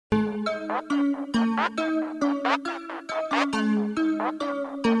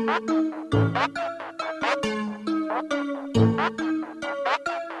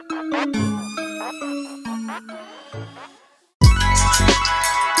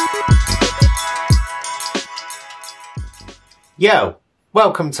Yo,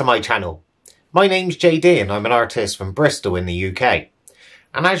 welcome to my channel. My name's JD and I'm an artist from Bristol in the UK.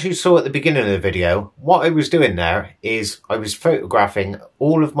 And as you saw at the beginning of the video, what I was doing there is I was photographing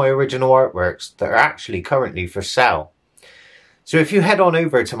all of my original artworks that are actually currently for sale. So if you head on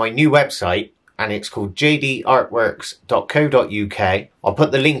over to my new website, and it's called jdartworks.co.uk, I'll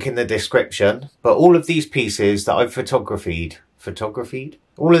put the link in the description, but all of these pieces that I've photographed?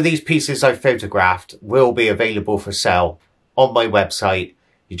 All of these pieces I've photographed will be available for sale on my website.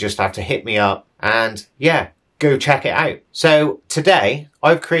 You just have to hit me up and yeah, go check it out. So today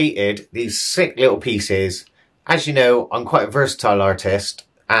I've created these sick little pieces. As you know, I'm quite a versatile artist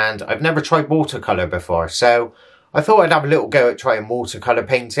and I've never tried watercolour before. So I thought I'd have a little go at trying watercolour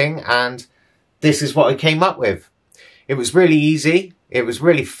painting, and this is what I came up with. It was really easy, it was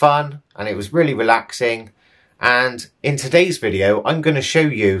really fun, and it was really relaxing. And in today's video, I'm going to show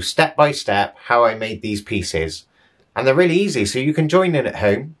you step by step how I made these pieces. And they're really easy, so you can join in at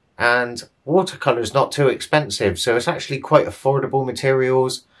home. And watercolour is not too expensive, so it's actually quite affordable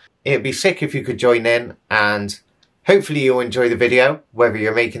materials. It'd be sick if you could join in, and hopefully you'll enjoy the video, whether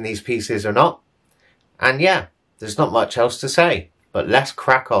you're making these pieces or not. And yeah, there's not much else to say, but let's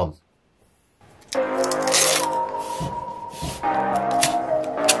crack on.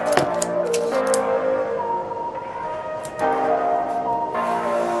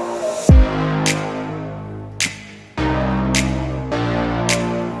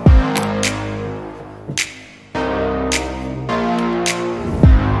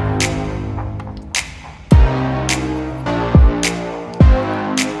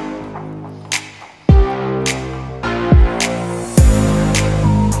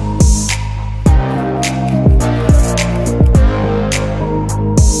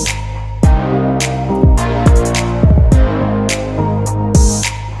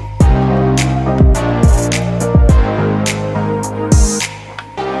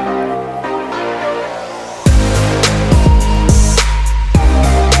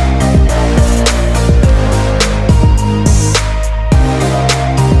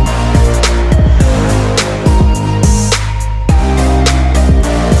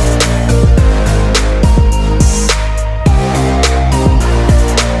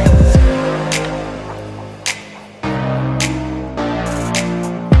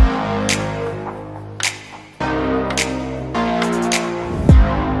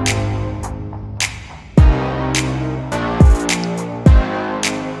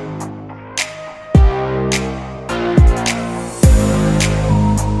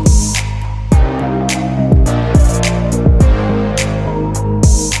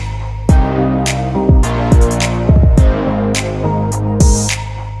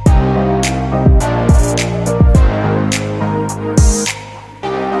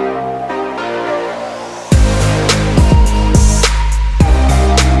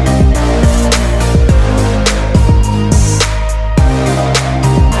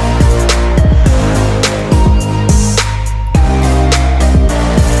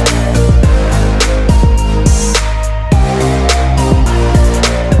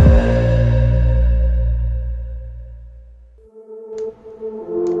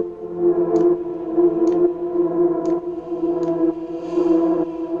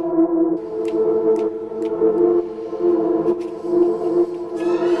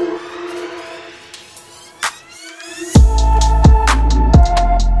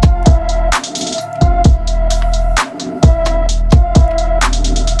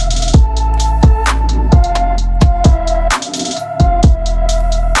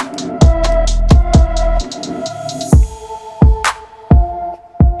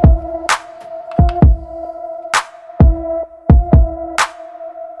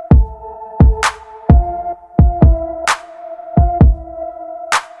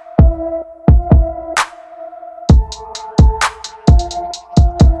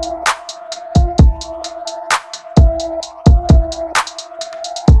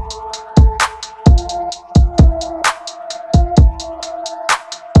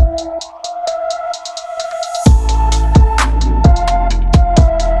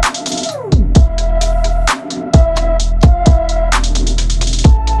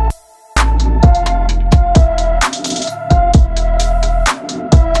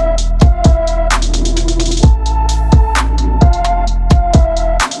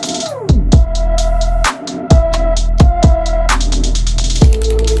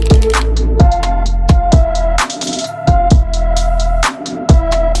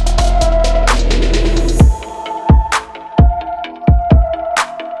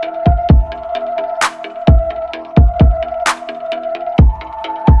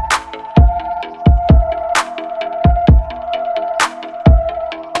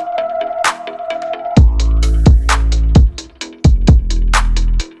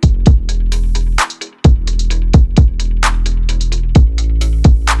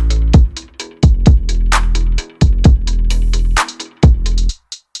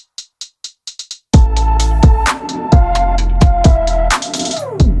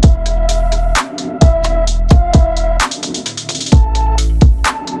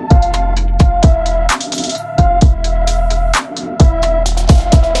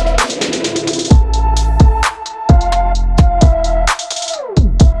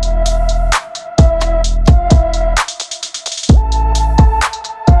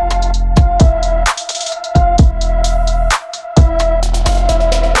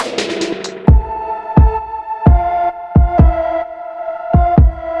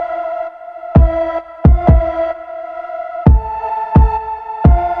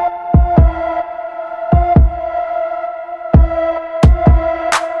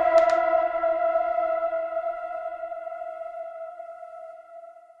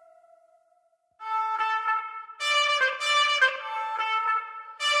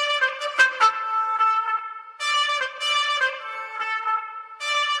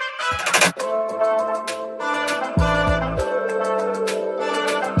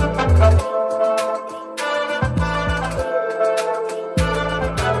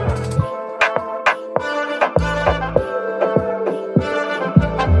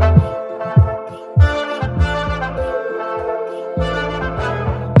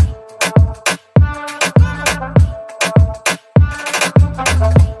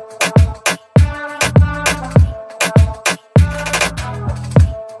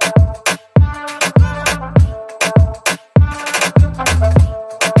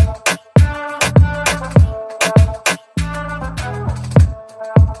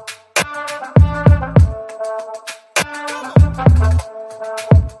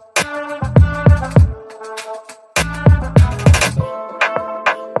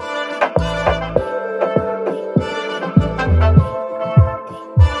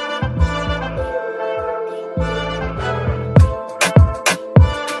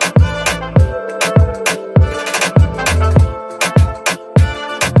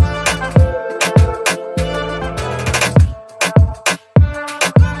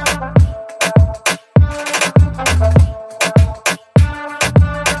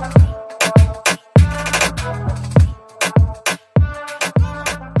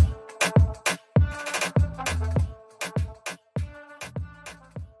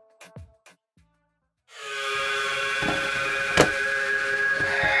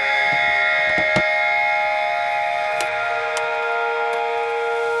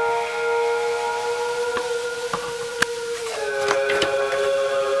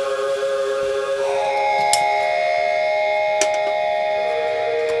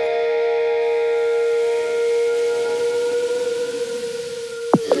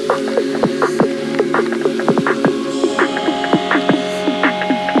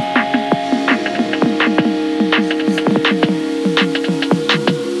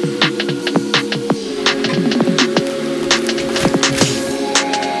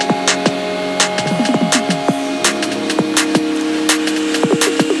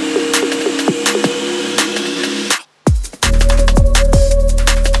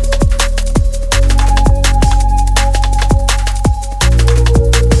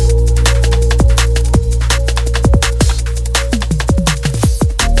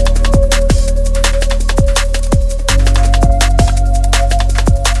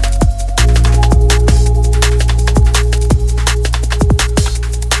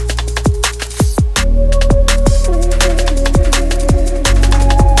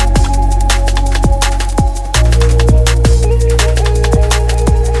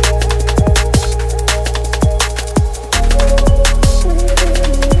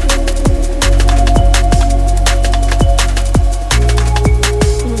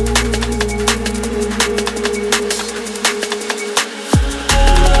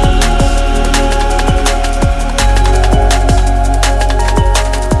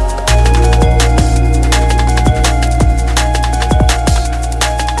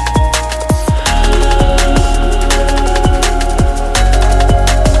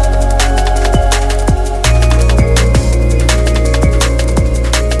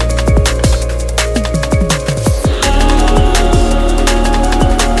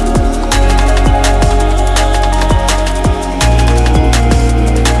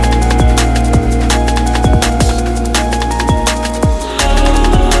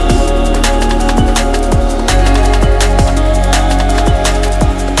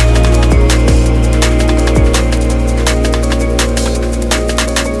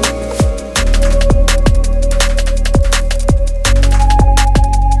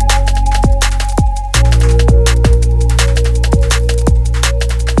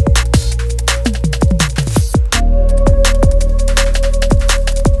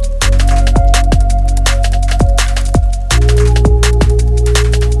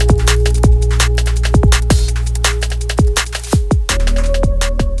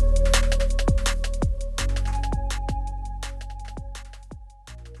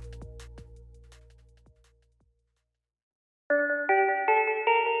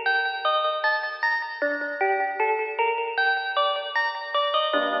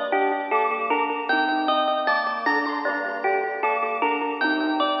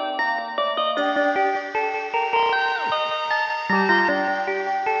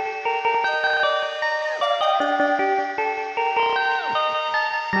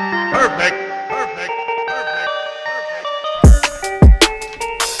 Perfect. Perfect. Perfect.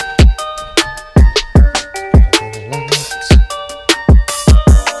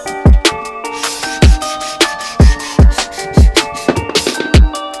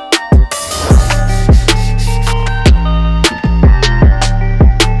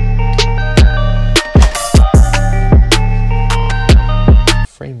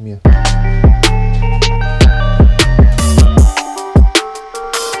 Frame you.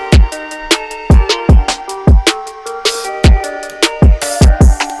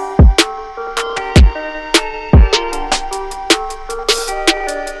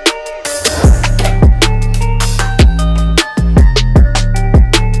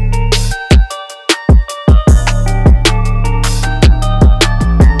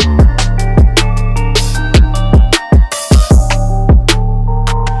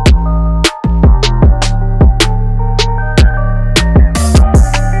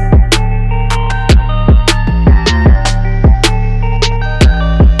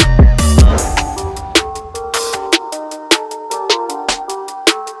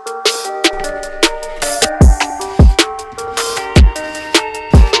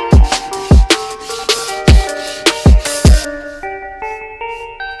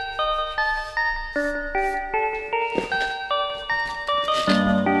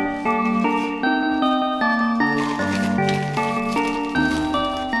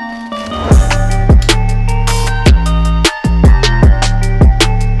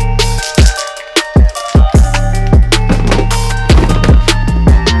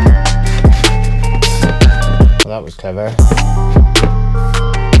 That was clever.